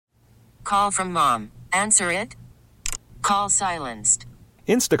Call from mom. Answer it. Call silenced.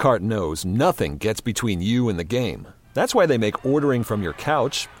 Instacart knows nothing gets between you and the game. That's why they make ordering from your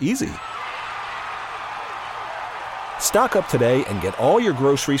couch easy. Stock up today and get all your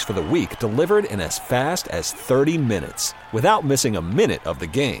groceries for the week delivered in as fast as 30 minutes without missing a minute of the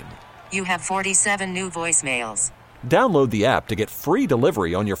game. You have 47 new voicemails. Download the app to get free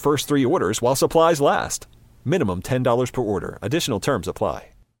delivery on your first 3 orders while supplies last. Minimum $10 per order. Additional terms apply.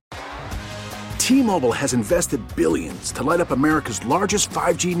 T-Mobile has invested billions to light up America's largest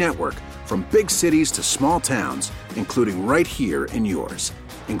 5G network, from big cities to small towns, including right here in yours.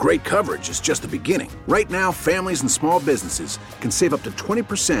 And great coverage is just the beginning. Right now, families and small businesses can save up to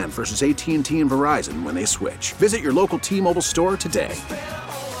 20% versus AT&T and Verizon when they switch. Visit your local T-Mobile store today.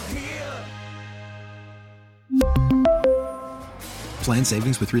 Plan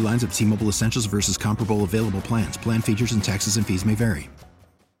savings with 3 lines of T-Mobile Essentials versus comparable available plans. Plan features and taxes and fees may vary.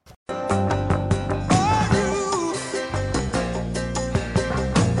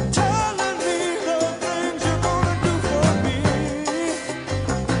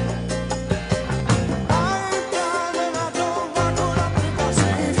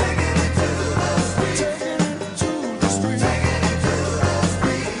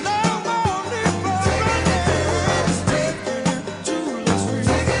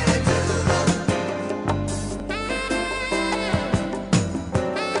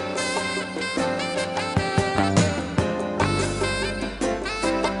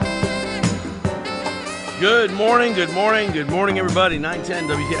 Good morning, everybody. 910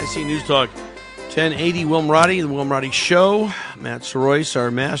 WTIC News Talk, 1080 Will Marotti, the Will Marotti Show. Matt Soroyce,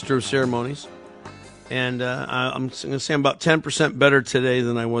 our master of ceremonies. And I'm going to say I'm about 10% better today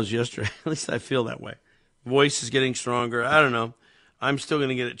than I was yesterday. At least I feel that way. Voice is getting stronger. I don't know. I'm still going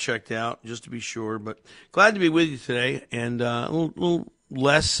to get it checked out just to be sure. But glad to be with you today. And a little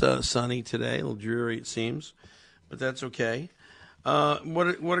less sunny today, a little dreary it seems. But that's okay.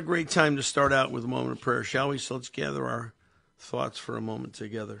 What a great time to start out with a moment of prayer, shall we? So let's gather our thoughts for a moment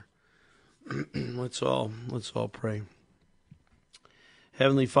together. Let's all pray.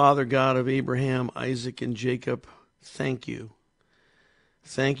 Heavenly Father, God of Abraham, Isaac, and Jacob, thank you.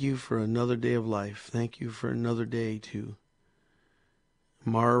 Thank you for another day of life. Thank you for another day to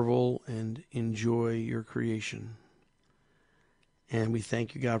marvel and enjoy your creation. And we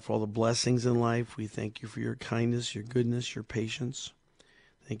thank you, God, for all the blessings in life. We thank you for your kindness, your goodness, your patience.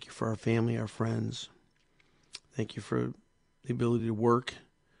 Thank you for our family, our friends. Thank you for the ability to work,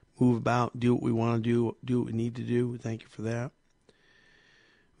 move about, do what we want to do what we need to do. We thank you for that.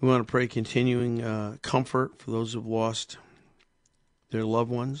 We want to pray continuing comfort for those who have lost their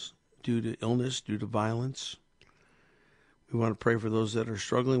loved ones due to illness, due to violence. We want to pray for those that are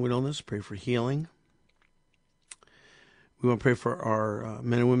struggling with illness, pray for healing. We want to pray for our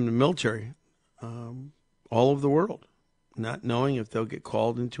men and women in the military all over the world, not knowing if they'll get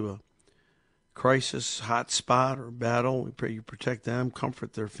called into a crisis, hot spot, or battle. We pray you protect them,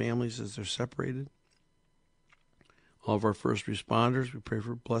 comfort their families as they're separated. All of our first responders, we pray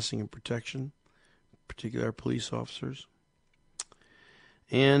for blessing and protection, particularly our police officers.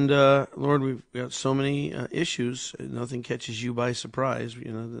 And, Lord, we've got so many issues. Nothing catches you by surprise.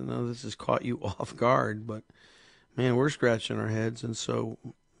 You know, none of this has caught you off guard, but man, we're scratching our heads, and so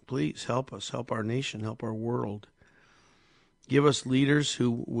please help us, help our nation, help our world. Give us leaders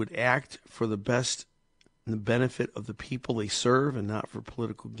who would act for the best and the benefit of the people they serve and not for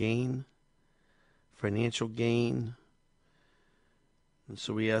political gain, financial gain. And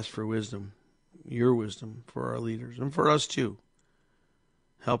so we ask for wisdom, your wisdom for our leaders and for us too.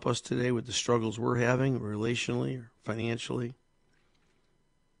 Help us today with the struggles we're having relationally or financially.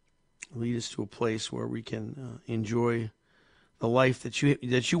 Lead us to a place where we can enjoy the life that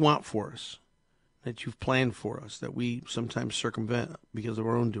you want for us, that you've planned for us, that we sometimes circumvent because of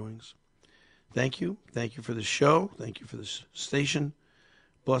our own doings. Thank you. Thank you for the show. Thank you for this station.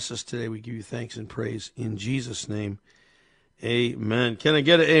 Bless us today. We give you thanks and praise in Jesus' name. Amen. Can I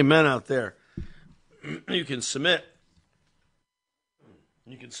get an amen out there? You can submit.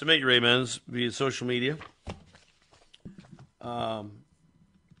 You can submit your amens via social media.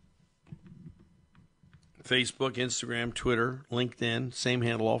 Facebook, Instagram, Twitter, LinkedIn, same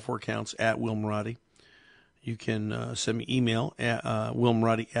handle, all 4 accounts, at Will Marotti. You can send me email at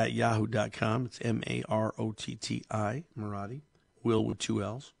willmarotti@yahoo.com. It's M-A-R-O-T-T-I, Marotti, Will with 2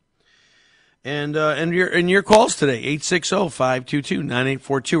 L's. And your calls today, 860-522-9842.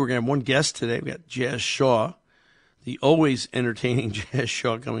 We're going to have one guest today. We got Jazz Shaw, the always entertaining Jazz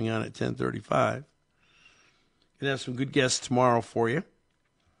Shaw, coming on at 10:35. Going to have some good guests tomorrow for you.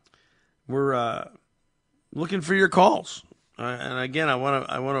 We're looking for your calls. And again, I want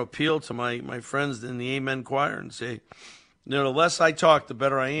to appeal to my friends in the Amen Choir and say, the less I talk, the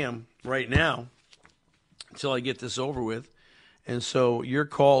better I am right now until I get this over with. And so your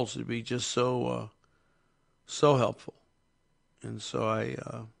calls would be just so helpful. And so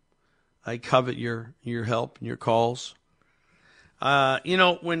I covet your help and your calls. When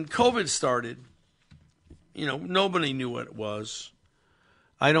COVID started, nobody knew what it was.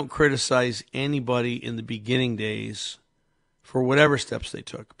 I don't criticize anybody in the beginning days for whatever steps they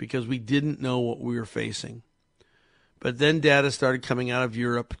took because we didn't know what we were facing. But then data started coming out of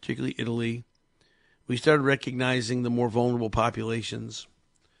Europe, particularly Italy. We started recognizing the more vulnerable populations.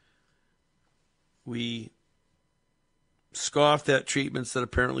 We scoffed at treatments that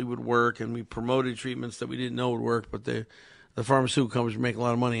apparently would work, and we promoted treatments that we didn't know would work, but the pharmaceutical companies were making a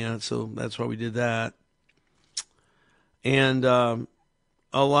lot of money on it, so that's why we did that. And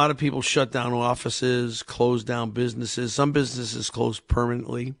a lot of people shut down offices, closed down businesses. Some businesses closed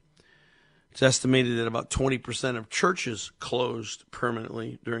permanently. It's estimated that about 20% of churches closed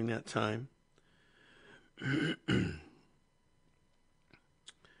permanently during that time.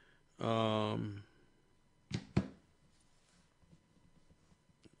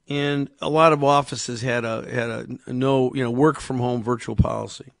 And a lot of offices had a no work from home virtual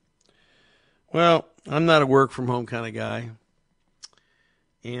policy. Well, I'm not a work from home kind of guy,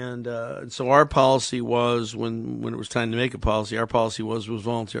 and so our policy was when it was time to make a policy. Our policy was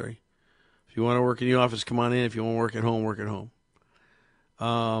voluntary. If you want to work in the office, come on in. If you want to work at home, work at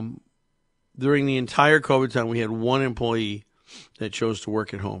home. During the entire COVID time, we had one employee that chose to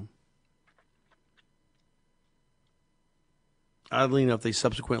work at home. Oddly enough, they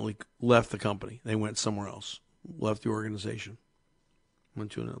subsequently left the company. They went somewhere else, left the organization,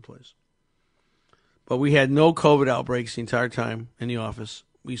 went to another place. But we had no COVID outbreaks the entire time in the office.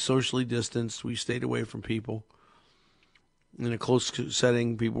 We socially distanced. We stayed away from people. In a close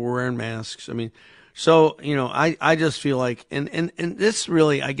setting, people were wearing masks. I mean, so, I just feel like, and this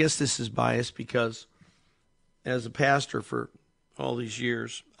really, I guess this is biased because as a pastor for all these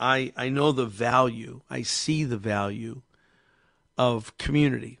years, I know the value, I see the value of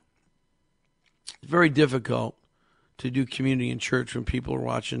community. It's very difficult to do community in church when people are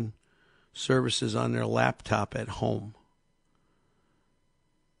watching services on their laptop at home.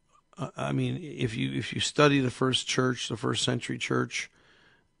 I mean, if you study the first church, the first century church,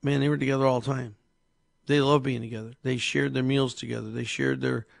 man, they were together all the time. They loved being together. They shared their meals together. They shared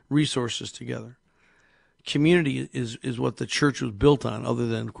their resources together. Community is what the church was built on, other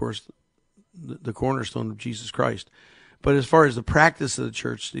than, of course, the cornerstone of Jesus Christ. But as far as the practice of the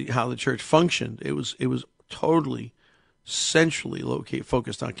church, how the church functioned, it was totally centrally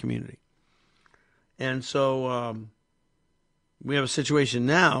focused on community. And so we have a situation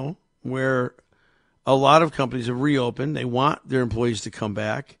now where a lot of companies have reopened. They want their employees to come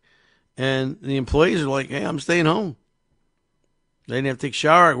back. And the employees are like, hey, I'm staying home. They didn't have to take a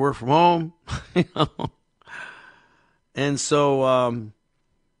shower. I work from home. And so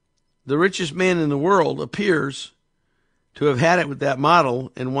the richest man in the world appears to have had it with that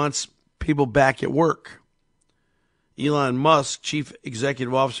model and wants people back at work. Elon Musk, chief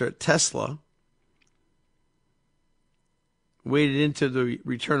executive officer at Tesla, waded into the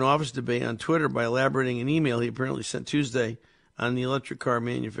return to office debate on Twitter by elaborating an email he apparently sent Tuesday on the electric car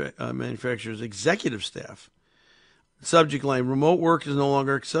manufacturer's executive staff. Subject line, remote work is no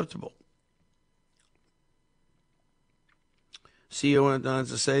longer acceptable. CEO went on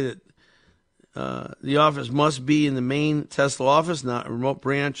to say that the office must be in the main Tesla office, not a remote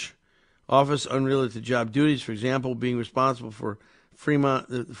branch office unrelated to job duties. For example, being responsible for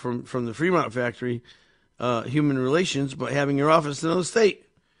Fremont from the Fremont factory, human relations, but having your office in another state.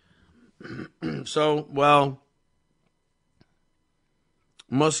 So, while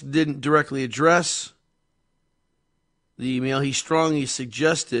Musk didn't directly address the email, he strongly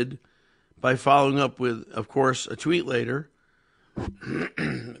suggested, by following up with, of course, a tweet later,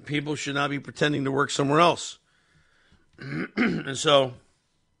 people should not be pretending to work somewhere else. And so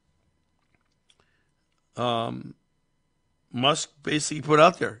Musk basically put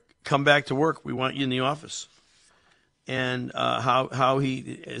out there, come back to work. We want you in the office. And how he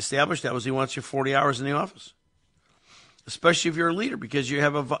established that was he wants you 40 hours in the office, especially if you're a leader, because you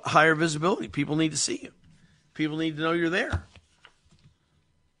have a higher visibility. People need to see you. People need to know you're there.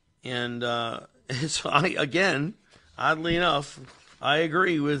 And so I, oddly enough, I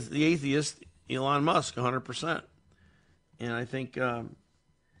agree with the atheist Elon Musk 100%. And I think, I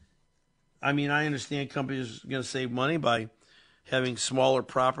understand companies are going to save money by having smaller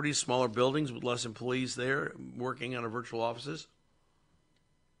properties, smaller buildings with less employees there working out of virtual offices.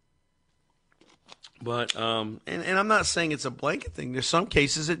 But and I'm not saying it's a blanket thing. There's some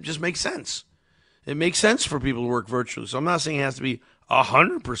cases it just makes sense. It makes sense for people to work virtually. So I'm not saying it has to be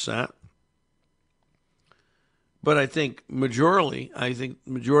 100%. But I think majority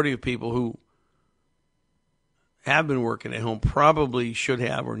of people who have been working at home probably should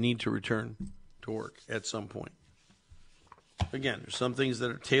have or need to return to work at some point. Again, there's some things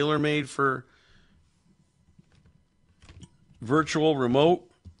that are tailor-made for virtual, remote,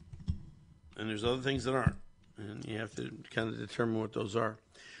 and there's other things that aren't. And you have to kind of determine what those are.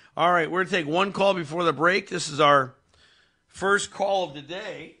 All right, we're going to take one call before the break. This is our first call of the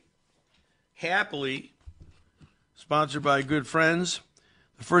day. Happily, sponsored by good friends.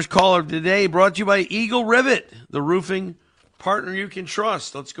 The first caller of the day brought to you by Eagle Rivet, the roofing partner you can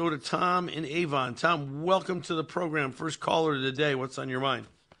trust. Let's go to Tom in Avon. Tom, welcome to the program. First caller of the day. What's on your mind?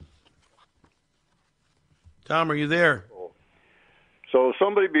 Tom, are you there? So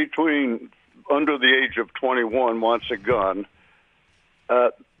somebody under the age of 21 wants a gun.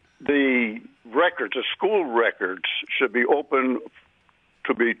 The records, the school records, should be open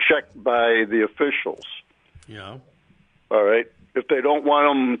to be checked by the officials. Yeah. All right. If they don't want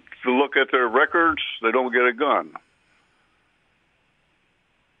them to look at their records, they don't get a gun.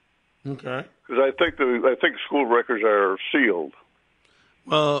 Okay. Because I think school records are sealed.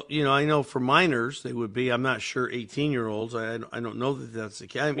 Well, I know for minors they would be. I'm not sure 18-year-olds. I don't know that that's the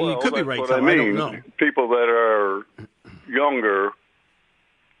case. I mean, you could be right, Tom. I don't know. People that are younger,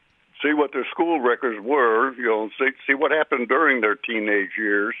 see what their school records were, see what happened during their teenage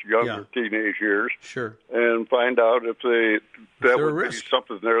years, teenage years. Sure. And find out if that would be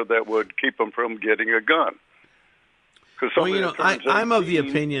something there that would keep them from getting a gun. Well, I'm of the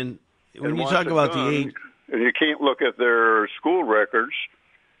opinion, when you talk about the age... And you can't look at their school records,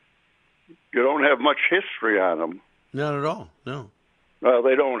 you don't have much history on them. Not at all, no.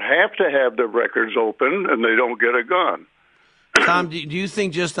 They don't have to have their records open, and they don't get a gun. Tom, do you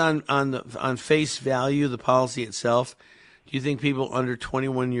think just on face value, the policy itself, do you think people under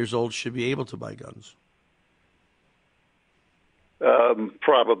 21 years old should be able to buy guns?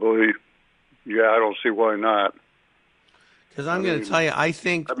 Probably. Yeah, I don't see why not. Because I'm going to tell you, I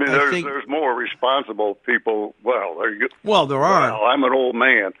think there's more responsible people. Well, there are. Well, I'm an old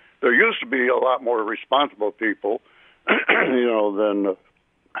man. There used to be a lot more responsible people, than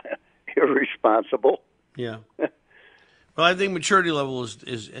irresponsible. Yeah. Well, I think maturity level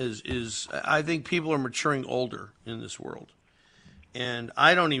is I think people are maturing older in this world, and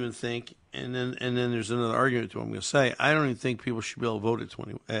I don't even think. And then there's another argument to what I'm going to say. I don't even think people should be able to vote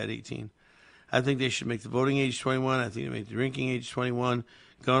at 18. I think they should make the voting age 21. I think they make the drinking age 21,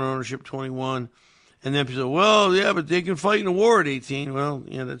 gun ownership 21. And then people say, well, yeah, but they can fight in a war at 18. Well,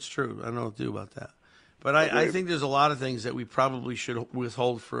 yeah, that's true. I don't know what to do about that. But I think there's a lot of things that we probably should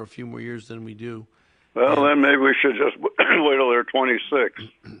withhold for a few more years than we do. Well, then maybe we should just wait till they're 26.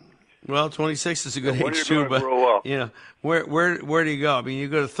 Well, 26 is a good age, too. But, grow up? Where do you go? I mean, you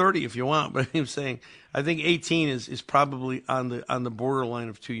go to 30 if you want. But I'm saying I think 18 is probably on the borderline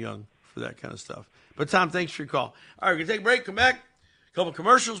of too young for that kind of stuff. But, Tom, thanks for your call. All right, we're going to take a break, come back, a couple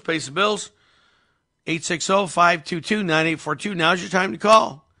commercials, pay some bills. 860-522-9842. Now's your time to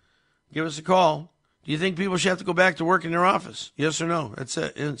call. Give us a call. Do you think people should have to go back to work in their office? Yes or no? That's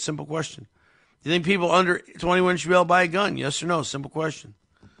a simple question. Do you think people under 21 should be able to buy a gun? Yes or no? Simple question.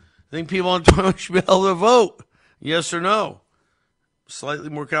 Do you think people under 21 should be able to vote? Yes or no? Slightly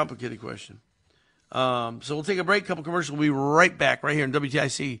more complicated question. So we'll take a break, couple commercials. We'll be right back right here in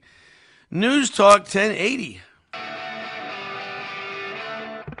WTIC News Talk 1080.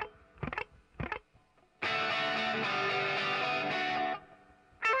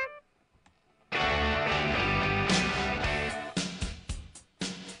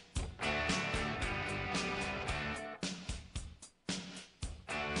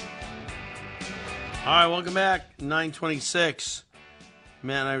 All right, welcome back. 9:26.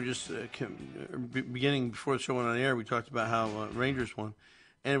 Man, I was just beginning before the show went on the air. We talked about how Rangers won,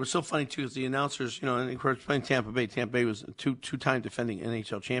 and it was so funny too. Because the announcers, and of course, playing Tampa Bay. Tampa Bay was a two-time defending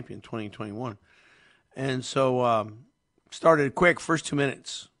NHL champion, 2021, and so started quick. First 2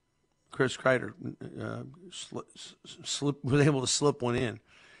 minutes, Chris Kreider was able to slip one in,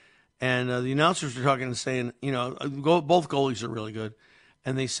 and the announcers were talking and saying, both goalies are really good.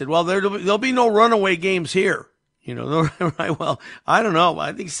 And they said, well, there'll be no runaway games here. Right? Well, I don't know.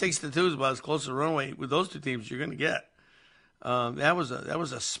 I think 6-2 is about as close to runaway with those two teams you're going to get. That was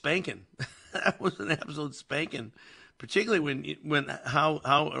a spanking. That was an absolute spanking, particularly when how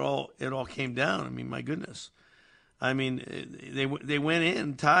it all came down. I mean, my goodness. I mean, they went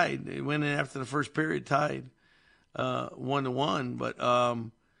in tied. They went in after the first period tied 1-1. But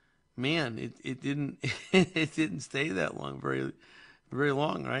man, it didn't it didn't stay that long, very very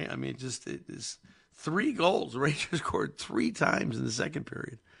long, right? I mean, it is 3 goals. The Rangers scored 3 times in the second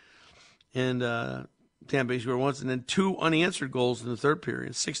period, and Tampa Bay scored once, and then 2 unanswered goals in the third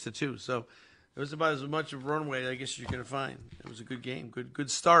period, 6-2. So it was about as much of a runway, I guess, you're going to find. It was a good game,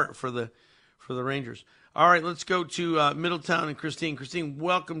 good start for the Rangers. All right, let's go to Middletown and Christine. Christine,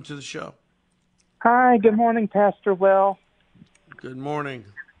 welcome to the show. Hi, good morning, Pastor Will. Good morning.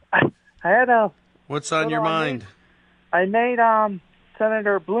 I had What's on your mind? I made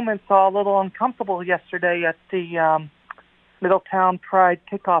Senator Blumenthal a little uncomfortable yesterday at the Middletown Pride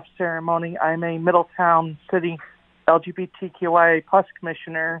kickoff ceremony. I'm a Middletown City LGBTQIA+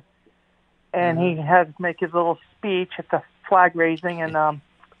 commissioner, and he had to make his little speech at the flag raising, and I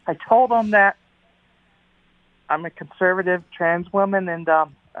told him that I'm a conservative trans woman, and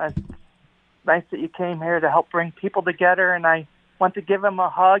it's nice that you came here to help bring people together, and I want to give him a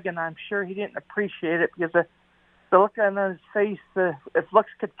hug, and I'm sure he didn't appreciate it because the look on his face, if looks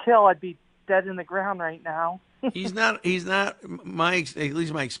could kill, I'd be dead in the ground right now. He's not at least my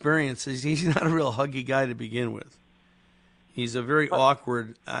experience is he's not a real huggy guy to begin with. He's a very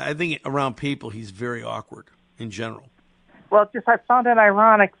awkward, I think around people he's very awkward in general. Well, I found it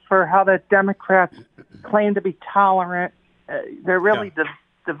ironic for how the Democrats claim to be tolerant. They're really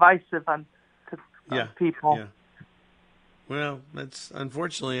divisive on people. Yeah. Well, that's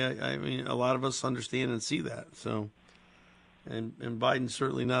unfortunately. I mean, a lot of us understand and see that. So, and Biden's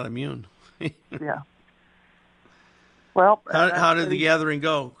certainly not immune. Yeah. Well, how did the gathering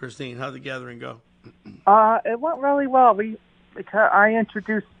go, Christine? How did the gathering go? It went really well. I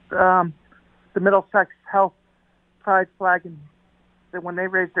introduced the Middlesex Health Pride flag, and when they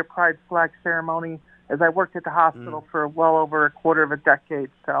raised their Pride flag ceremony, as I worked at the hospital for well over a quarter of a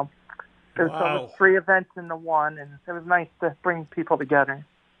decade. So it was 3 events into one, and it was nice to bring people together.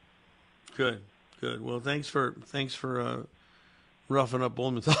 Good. Well, thanks for roughing up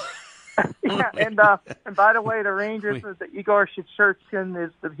Blumenthal. Yeah, and by the way, the Rangers, Igor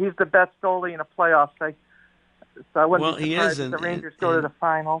Shesterkin he's the best goalie in the playoffs. So I wouldn't be surprised if the Rangers go to the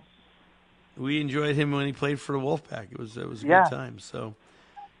finals. We enjoyed him when he played for the Wolfpack. It was a good time. So,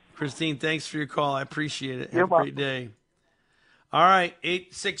 Christine, thanks for your call. I appreciate it. Have a great day. All right,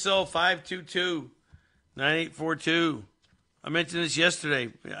 860-522-9842. I mentioned this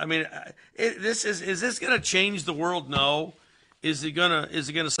yesterday. I mean, is this going to change the world? No. Is it gonna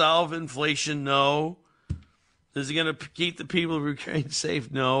solve inflation? No. Is it gonna keep the people of Ukraine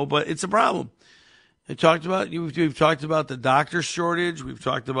safe? No. But it's a problem. We've talked about the doctor shortage. We've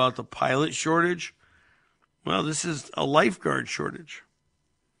talked about the pilot shortage. Well, this is a lifeguard shortage.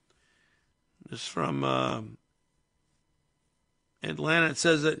 This is from Atlanta. It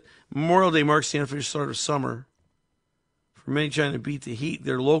says that Memorial Day marks the unofficial start of summer. For many trying to beat the heat,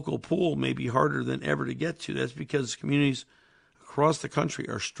 their local pool may be harder than ever to get to. That's because communities across the country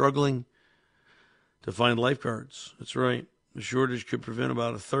are struggling to find lifeguards. That's right. The shortage could prevent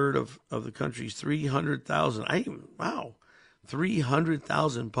about a third of the country's 300,000.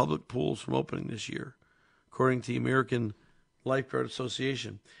 300,000 public pools from opening this year, according to the American Lifeguard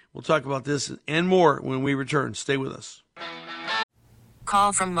Association. We'll talk about this and more when we return. Stay with us.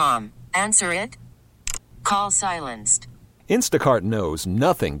 Call from mom. Answer it. Call silenced. Instacart knows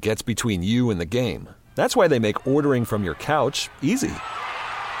nothing gets between you and the game. That's why they make ordering from your couch easy.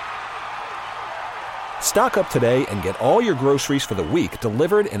 Stock up today and get all your groceries for the week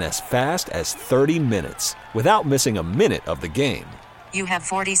delivered in as fast as 30 minutes without missing a minute of the game. You have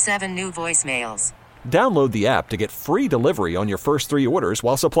 47 new voicemails. Download the app to get free delivery on your first 3 orders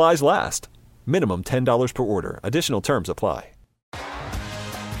while supplies last. Minimum $10 per order. Additional terms apply.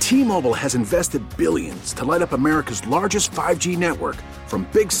 T-Mobile has invested billions to light up America's largest 5G network, from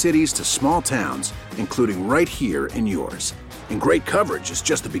big cities to small towns, including right here in yours. And great coverage is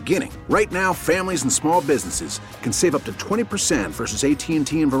just the beginning. Right now, families and small businesses can save up to 20% versus AT&T and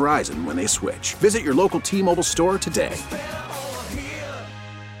Verizon when they switch. Visit your local T-Mobile store today.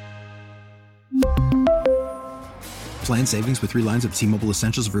 Plan savings with 3 lines of T-Mobile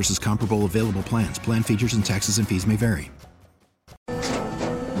Essentials versus comparable available plans. Plan features and taxes and fees may vary.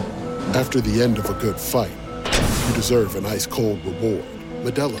 After the end of a good fight, you deserve an ice-cold reward.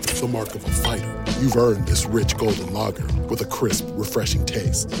 Modelo is the mark of a fighter. You've earned this rich golden lager with a crisp, refreshing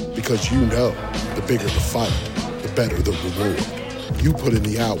taste. Because you know, the bigger the fight, the better the reward. You put in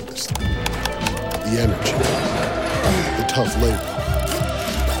the hours, the energy, the tough labor.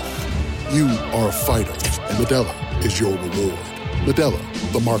 You are a fighter, and Modelo is your reward. Modelo,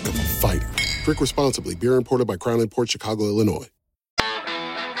 the mark of a fighter. Drink responsibly. Beer imported by Crown Imports, Chicago, Illinois.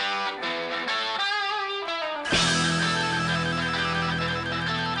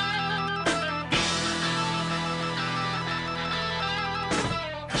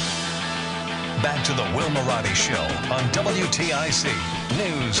 back to the Will Marotti Show on WTIC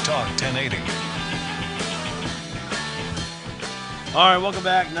News Talk 1080. All right, welcome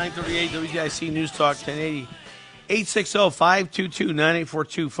back. 9:38 WTIC News Talk 1080.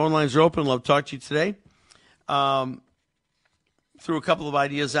 860-522-9842. Phone lines are open. Love to talk to you today. Threw a couple of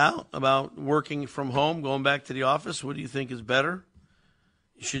ideas out about working from home, going back to the office. What do you think is better?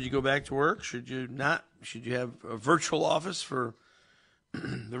 Should you go back to work? Should you not? Should you have a virtual office for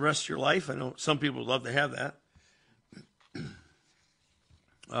the rest of your life? I know some people would love to have that.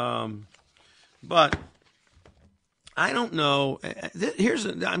 But I don't know.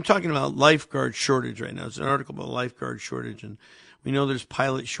 I'm talking about lifeguard shortage right now. It's an article about lifeguard shortage, and we know there's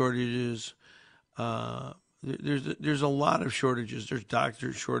pilot shortages. There's a lot of shortages. There's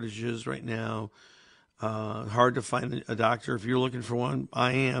doctor shortages right now. Hard to find a doctor. If you're looking for one,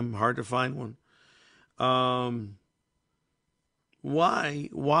 I am. Hard to find one.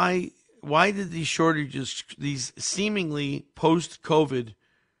 Why did these shortages, these seemingly post-COVID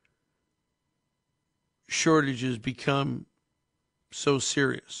shortages, become so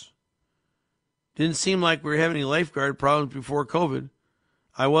serious? Didn't seem like we were having any lifeguard problems before COVID.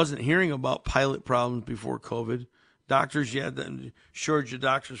 I wasn't hearing about pilot problems before COVID. Doctors, you had the shortage of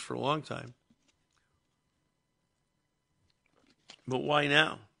doctors for a long time. But why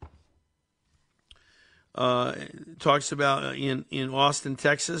now? It talks about in Austin,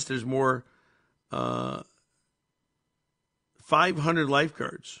 Texas, there's more 500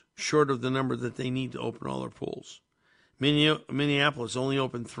 lifeguards short of the number that they need to open all their pools. Minneapolis only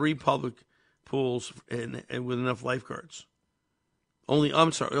opened 3 public pools and with enough lifeguards. 3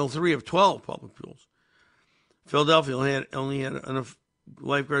 of 12 public pools. Philadelphia only had enough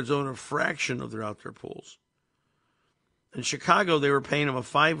lifeguards to own a fraction of their outdoor pools. In Chicago, they were paying them a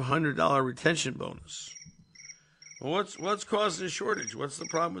 $500 retention bonus. Well, what's causing the shortage? What's the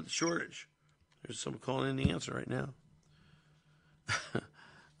problem with the shortage? There's someone calling in the answer right now.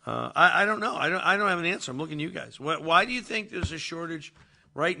 I don't know. I don't have an answer. I'm looking at you guys. Why do you think there's a shortage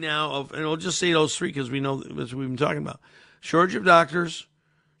right now of? And we'll just say those 3 because we know that's what we've been talking about. Shortage of doctors,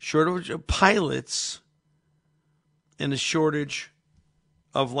 shortage of pilots, and a shortage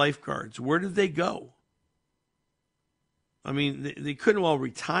of lifeguards. Where did they go? I mean, they couldn't have all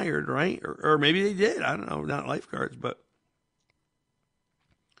retired, right? Or maybe they did. I don't know. Not lifeguards, but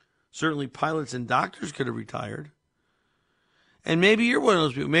certainly pilots and doctors could have retired. And maybe you're one of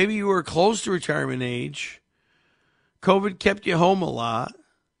those people. Maybe you were close to retirement age. COVID kept you home a lot.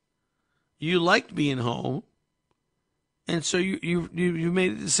 You liked being home. And so you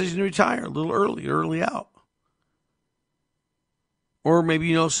made a decision to retire a little early out. Or maybe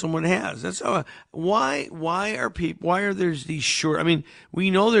you know someone has. That's why are there these short? I mean,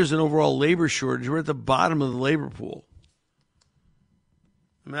 we know there's an overall labor shortage. We're at the bottom of the labor pool.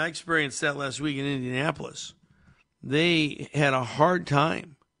 I mean, I experienced that last week in Indianapolis. They had a hard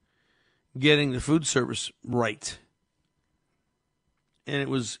time getting the food service right, and it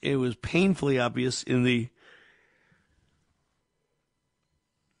was painfully obvious in the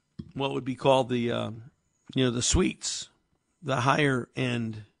what would be called the the suites, the higher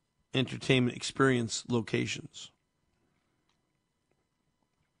end entertainment experience locations.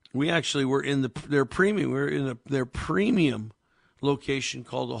 We actually were in their premium. We were in their premium location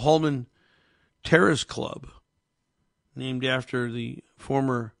called the Holman Terrace Club, named after the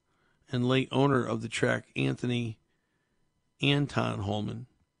former and late owner of the track, Anthony Anton Holman.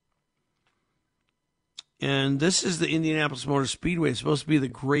 And this is the Indianapolis Motor Speedway. It's supposed to be the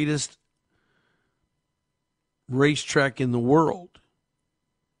greatest racetrack in the world.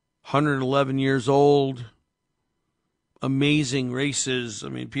 111 years old. Amazing races. I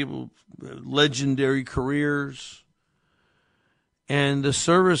mean, people, legendary careers. And the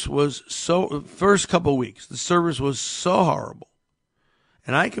service was first couple of weeks, the service was so horrible.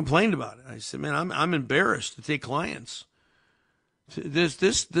 And I complained about it. I said, man, I'm embarrassed to take clients. This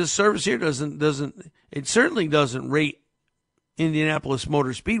service here it certainly doesn't rate Indianapolis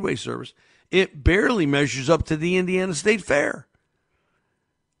Motor Speedway service. It barely measures up to the Indiana State Fair.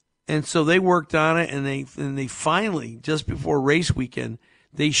 And so they worked on it, and they finally, just before race weekend,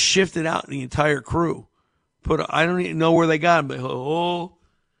 they shifted out the entire crew. I don't even know where they got them, but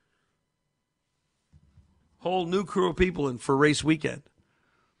whole new crew of people in for race weekend.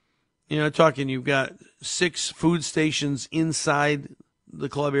 Talking, you've got 6 food stations inside the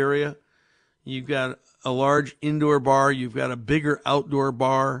club area. You've got a large indoor bar. You've got a bigger outdoor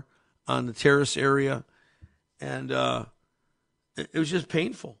bar on the terrace area. And it was just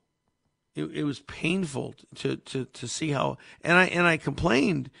painful. It was painful to see how, and I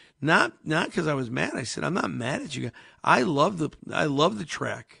complained, not because I was mad. I said, I'm not mad at you guys. I love the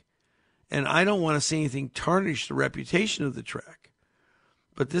track, And I don't want to see anything tarnish the reputation of the track.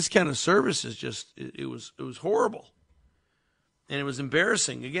 But this kind of service is just, it was horrible. And it was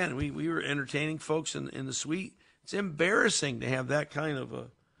embarrassing. Again, we were entertaining folks in the suite. It's embarrassing to have that kind of a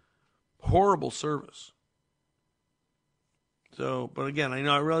horrible service. So, but again,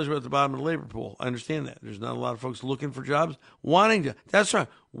 I realize we're at the bottom of the labor pool. I understand that. There's not a lot of folks looking for jobs, wanting to. That's right.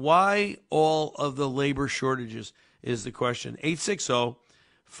 Why all of the labor shortages is the question.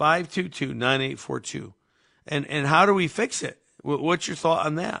 860-522-9842. And how do we fix it? What's your thought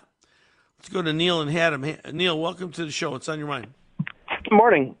on that? Let's go to Neil and Haddam. Neil, welcome to the show. What's on your mind? Good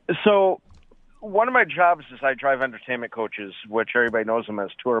morning. So one of my jobs is I drive entertainment coaches, which everybody knows them as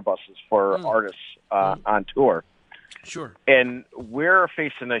tour buses for artists on tour. Sure. And we're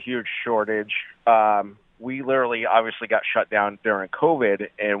facing a huge shortage. We literally obviously got shut down during COVID,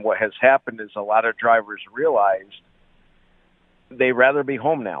 and what has happened is a lot of drivers realized they'd rather be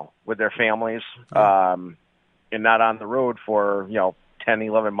home now with their families and not on the road for, 10,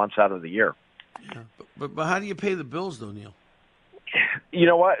 11 months out of the year. Yeah. But how do you pay the bills, though, Neil? You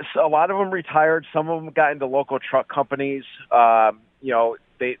know what? So a lot of them retired. Some of them got into local truck companies.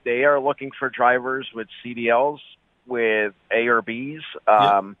 They are looking for drivers with CDLs, with A or Bs.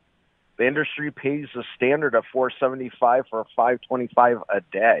 The industry pays a standard of $475 for $525 a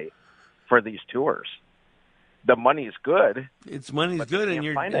day for these tours. The money is good. Money's good, and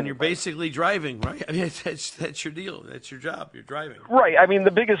you're basically driving, right? I mean, that's your deal. That's your job. You're driving. Right. I mean, the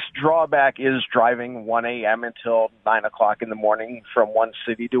biggest drawback is driving 1 a.m. until 9 o'clock in the morning from one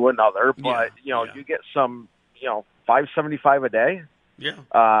city to another. But you get some, $575 a day. Yeah.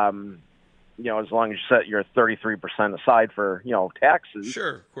 As long as you set your 33% aside for taxes.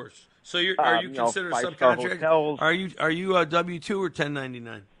 Sure, of course. So are you considered a subcontractor? Are you a W-2 or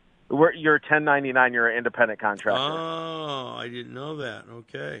 1099? You're 1099. You're an independent contractor. Oh, I didn't know that.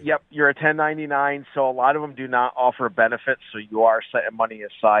 Okay. Yep, you're a 1099. So a lot of them do not offer benefits. So you are setting money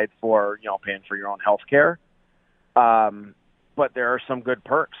aside for paying for your own health care. But there are some good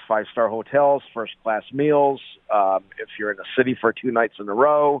perks: 5-star hotels, first-class meals. If you're in a city for 2 nights in a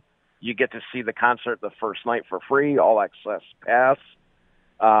row, you get to see the concert the first night for free, all access pass.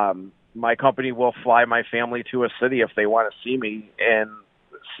 My company will fly my family to a city if they want to see me and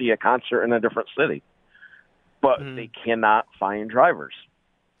see a concert in a different city. But they cannot find drivers.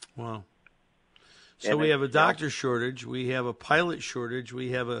 Wow. So we have a doctor shortage, we have a pilot shortage,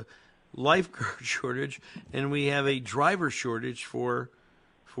 we have a lifeguard shortage, and we have a driver shortage for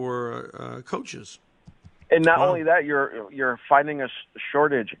coaches. And not only that, you're finding a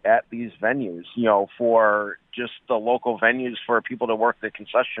shortage at these venues, for just the local venues for people to work the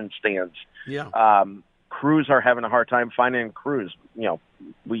concession stands. Yeah. Crews are having a hard time finding crews.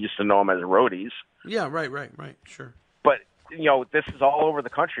 We used to know them as roadies. Yeah, right, sure. But, this is all over the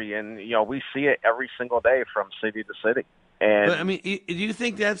country, and, we see it every single day from city to city. And but, I mean, do you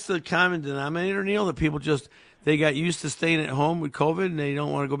think that's the common denominator, Neil, that people they got used to staying at home with COVID and they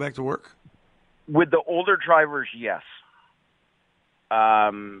don't want to go back to work? With the older drivers, yes. It's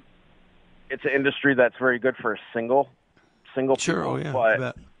an industry that's very good for single sure, people. Oh, yeah, but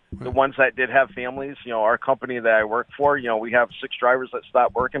right. The ones that did have families, our company that I work for, we have 6 drivers that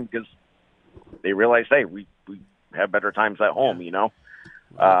stopped working because they realized, hey, we have better times at home,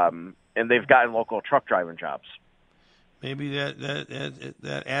 and they've gotten local truck driving jobs. Maybe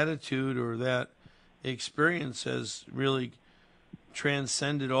that attitude or that experience has really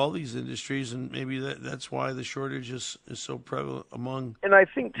transcended all these industries, and maybe that's why the shortage is so prevalent among and I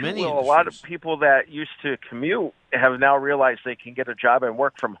think too, many a lot of people that used to commute have now realized they can get a job and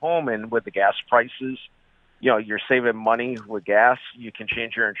work from home, and with the gas prices, you're saving money with gas. You can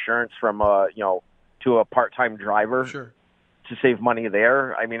change your insurance from to a part-time driver to save money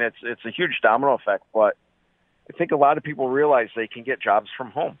there. I mean, it's a huge domino effect, but I think a lot of people realize they can get jobs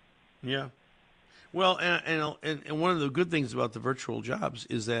from home. Yeah. Well, and one of the good things about the virtual jobs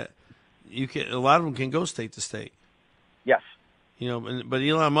is that a lot of them can go state to state. Yes. But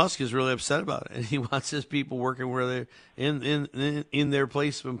Elon Musk is really upset about it, and he wants his people working where they're in their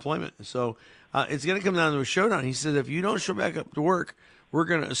place of employment. So it's going to come down to a showdown. He said, if you don't show back up to work, we're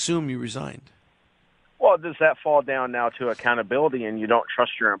going to assume you resigned. Well, does that fall down now to accountability, and you don't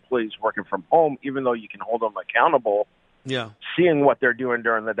trust your employees working from home, even though you can hold them accountable? Yeah. Seeing what they're doing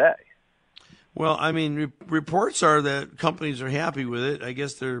during the day. Well, I mean, reports are that companies are happy with it. I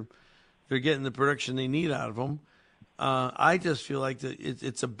guess they're getting the production they need out of them. I just feel like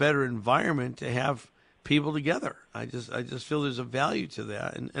it's a better environment to have people together. I just feel there's a value to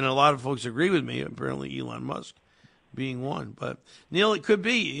that, and a lot of folks agree with me. Apparently, Elon Musk being one. But Neil, it could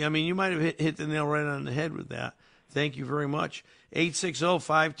be. I mean, you might have hit the nail right on the head with that. Thank you very much.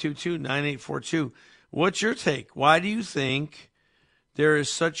 860-522-9842. What's your take? Why do you think there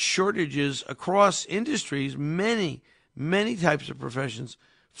is such shortages across industries, many types of professions,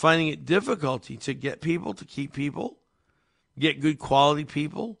 finding it difficulty to get people, to keep people, get good quality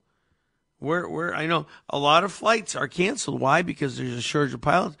people? Where I know a lot of flights are canceled. Why? Because there's a shortage of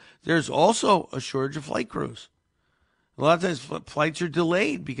pilots. There's also a shortage of flight crews. A lot of times flights are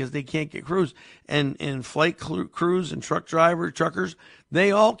delayed because they can't get crews. And flight crews and truckers,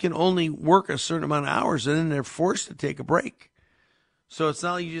 they all can only work a certain amount of hours, and then they're forced to take a break. So it's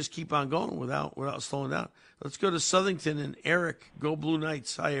not like you just keep on going without slowing down. Let's go to Southington and Eric. Go Blue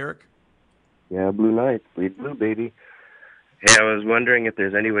Knights. Hi, Eric. Yeah, Blue Knights. Bleed blue, baby. Hey, I was wondering if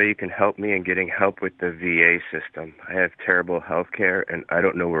there's any way you can help me in getting help with the VA system. I have terrible health care, and I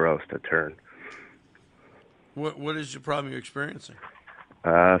don't know where else to turn. What is the problem you're experiencing?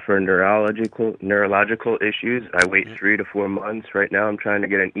 For neurological issues, I wait 3 to 4 months. Right now I'm trying to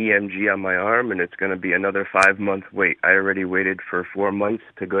get an EMG on my arm, and it's going to be another 5-month wait. I already waited for 4 months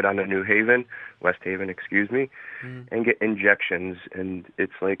to go down to West Haven, and get injections. And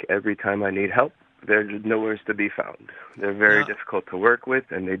it's like every time I need help, they're just nowhere to be found. They're very difficult to work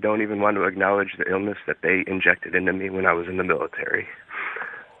with, and they don't even want to acknowledge the illness that they injected into me when I was in the military.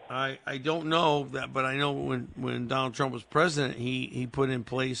 I don't know that, but I know when Donald Trump was president, he put in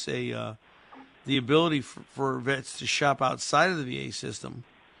place the ability for vets to shop outside of the VA system,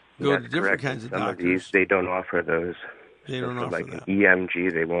 go to different kinds of doctors. Some of these, they don't offer those. They don't offer like that. An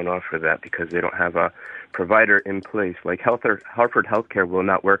EMG, they won't offer that because they don't have a provider in place. Like Hartford Healthcare will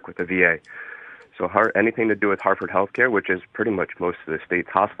not work with the VA. So anything to do with Hartford Healthcare, which is pretty much most of the state's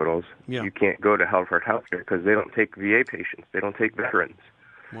hospitals, you can't go to Hartford Healthcare because they don't take VA patients. They don't take veterans.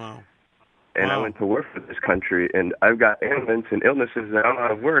 Wow. And I went to work for this country, and I've got ailments and illnesses that I'm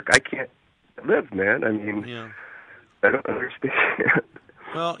out of work. I can't live, man. I mean, I don't understand.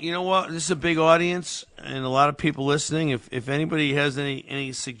 Well, you know what? This is a big audience and a lot of people listening. If anybody has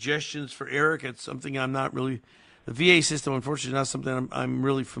any suggestions for Eric, it's something I'm not really... The VA system, unfortunately, is not something I'm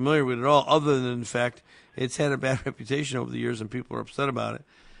really familiar with at all, other than the fact it's had a bad reputation over the years and people are upset about it.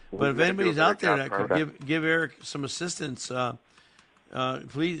 But if anybody's out there that could give Eric some assistance...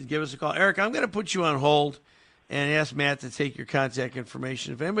 please give us a call. Eric, I'm going to put you on hold and ask Matt to take your contact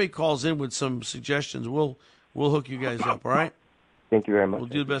information. If anybody calls in with some suggestions, we'll hook you guys up, all right? Thank you very much. We'll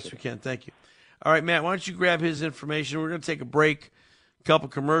do the best we can. Thank you. All right, Matt, why don't you grab his information? We're going to take a break, a couple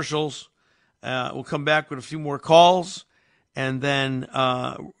commercials. We'll come back with a few more calls. And then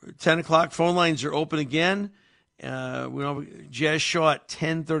 10 o'clock, phone lines are open again. We have Jazz Shaw at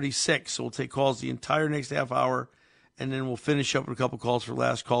 10:36, so we'll take calls the entire next half hour. And then we'll finish up with a couple calls for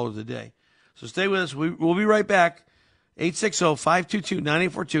last caller of the day. So stay with us. We'll be right back.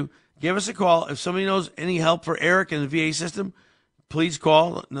 860-522-9842. Give us a call. If somebody knows any help for Eric in the VA system, please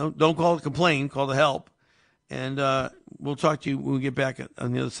call. No, don't call to complain. Call to help. And we'll talk to you when we get back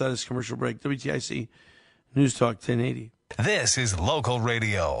on the other side of this commercial break. WTIC News Talk 1080. This is local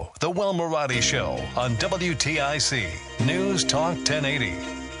radio, The Will Marotti Show on WTIC News Talk 1080.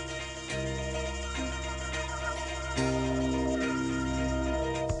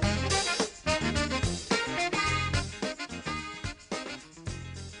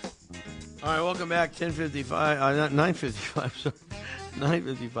 All right, welcome back. 9:55. Sorry,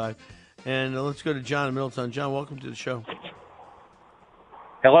 9:55, and let's go to John in Middletown. John, welcome to the show.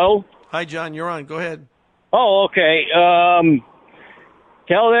 Hello. Hi, John. You're on. Go ahead. Oh, okay.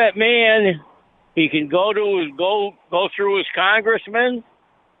 Tell that man he can go through his congressman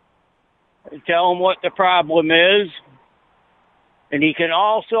and tell him what the problem is, and he can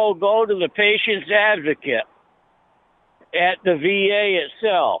also go to the patient's advocate at the VA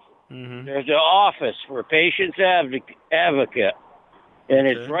itself. Mm-hmm. There's an office for patient's advocate, and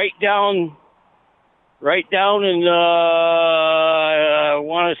it's right down in I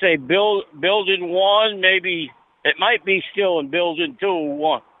want to say building 1, maybe it might be still in building 2,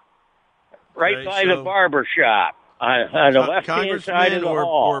 1, right by the barber shop on the left-hand side of the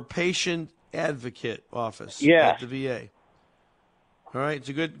hall. Or patient advocate office at the VA. All right, it's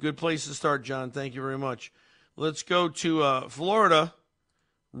a good place to start, John. Thank you very much. Let's go to Florida.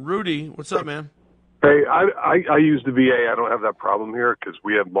 Rudy, what's up, man? Hey, I use the VA. I don't have that problem here because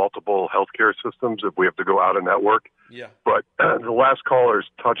we have multiple healthcare systems if we have to go out of network. Yeah. But the last caller's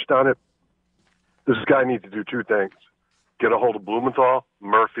touched on it. This guy needs to do 2 things. Get a hold of Blumenthal,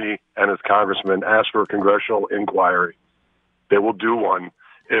 Murphy, and his congressman. Ask for a congressional inquiry. They will do one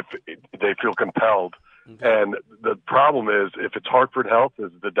if they feel compelled. Okay. And the problem is if it's Hartford Health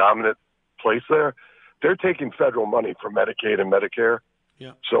is the dominant place there, they're taking federal money for Medicaid and Medicare.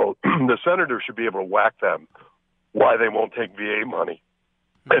 Yeah. So the senator should be able to whack them why they won't take VA money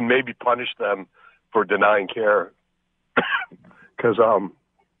and maybe punish them for denying care. Because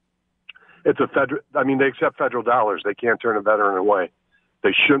it's a federal. I mean, they accept federal dollars. They can't turn a veteran away.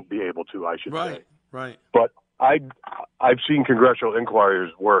 They shouldn't be able to, I should say. Right. But I've seen congressional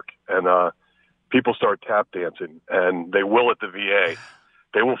inquiries work, and people start tap dancing, and they will at the VA.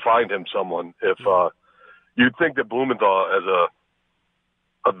 They will find him someone. If you'd think that Blumenthal, as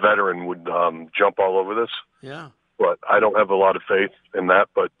a veteran, would jump all over this. Yeah. But I don't have a lot of faith in that.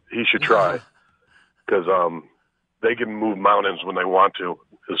 But he should try, because they can move mountains when they want to,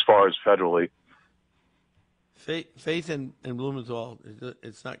 as far as federally. Faith in Blumenthal,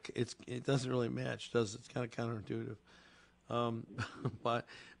 it doesn't really match, does it? It's kind of counterintuitive. But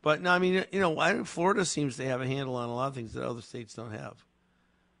no, I mean, Florida seems to have a handle on a lot of things that other states don't have.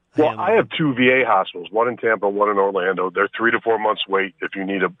 Well, I have 2 VA hospitals, one in Tampa, one in Orlando. They're 3 to 4 months wait if you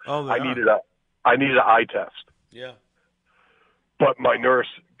need I needed an eye test. Yeah. But my nurse,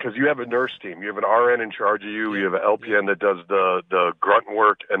 because you have a nurse team, you have an RN in charge of you, you have an LPN that does the grunt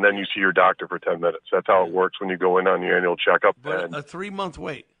work, and then you see your doctor for 10 minutes. That's how it works when you go in on your annual checkup. But a 3-month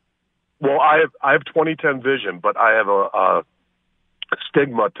wait. Well, I have 20/10 vision, but I have a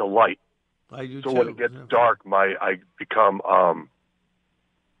stigma to light. I do so too. when it gets dark, I become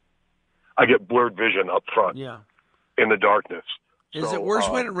I get blurred vision up front. Yeah. In the darkness. Is it worse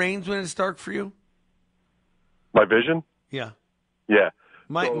when it rains when it's dark for you? My vision? Yeah. Yeah.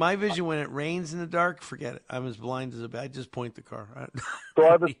 My vision when it rains in the dark, forget it. I'm as blind as I just point the car. So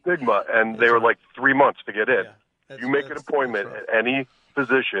I have a stigma, and they were like 3 months to get in. You make an appointment at any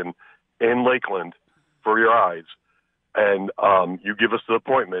physician in Lakeland for your eyes, and you give us the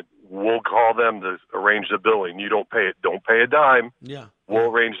appointment. We'll call them to arrange the billing. You don't pay it. Don't pay a dime. Yeah.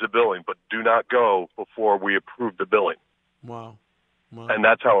 We'll arrange the billing, but do not go before we approve the billing. Wow. And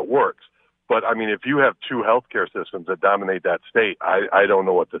that's how it works. But, I mean, if you have 2 healthcare systems that dominate that state, I don't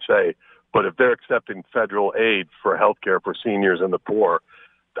know what to say. But if they're accepting federal aid for healthcare for seniors and the poor,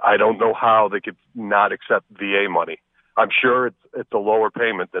 I don't know how they could not accept VA money. I'm sure it's a lower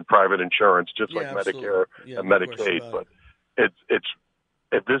payment than private insurance, just like Medicare and Medicaid. But it's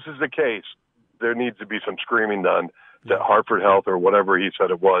if this is the case, there needs to be some screaming done that Hartford Health or whatever he said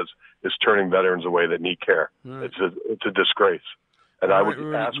it was is turning veterans away that need care. Right. It's a disgrace. And I would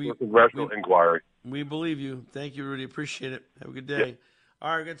ask for a congressional inquiry. We believe you. Thank you, Rudy. Appreciate it. Have a good day.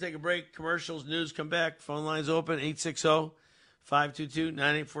 All right, we're going to take a break. Commercials, news, come back. Phone lines open,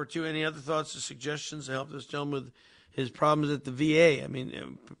 860-522-9842. Any other thoughts or suggestions to help this gentleman with his problems at the VA? I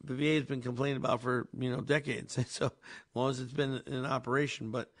mean, the VA has been complained about for, decades, so as long as it's been in operation.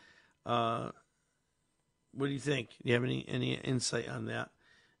 But what do you think? Do you have any insight on that?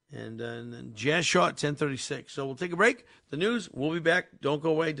 And then Jazz Shaw at 10:36. So we'll take a break. The news, we'll be back. Don't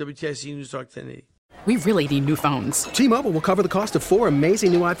go away. WTIC News Talk 1080. We really need new phones. T-Mobile will cover the cost of 4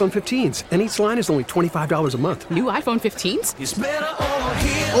 amazing new iPhone 15s, and each line is only $25 a month. New iPhone 15s? It's better over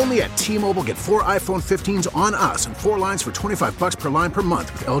here. Only at T-Mobile, get 4 iPhone 15s on us and 4 lines for $25 per line per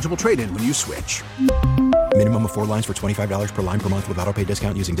month with eligible trade-in when you switch. Minimum of 4 lines for $25 per line per month with autopay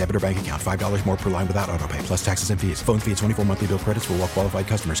discount using debit or bank account. $5 more per line without autopay, plus taxes and fees. Phone fee at 24 monthly bill credits for well-qualified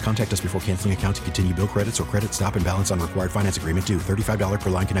customers. Contact us before canceling account to continue bill credits or credit stop and balance on required finance agreement due. $35 per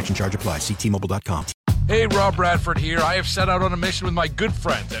line connection charge applies. See T-Mobile.com. Hey, Rob Bradford here. I have set out on a mission with my good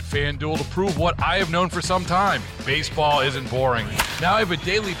friends at FanDuel to prove what I have known for some time. Baseball isn't boring. Now I have a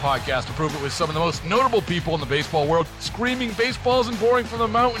daily podcast to prove it with some of the most notable people in the baseball world, screaming baseball isn't boring from the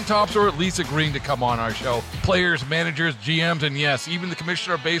mountaintops, or at least agreeing to come on our show. Players, managers, GMs, and yes, even the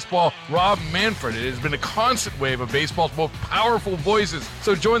commissioner of baseball, Rob Manfred. It has been a constant wave of baseball's most powerful voices.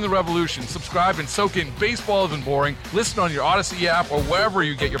 So join the revolution. Subscribe and soak in Baseball Isn't Boring. Listen on your Odyssey app or wherever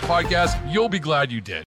you get your podcasts. You'll be glad you did.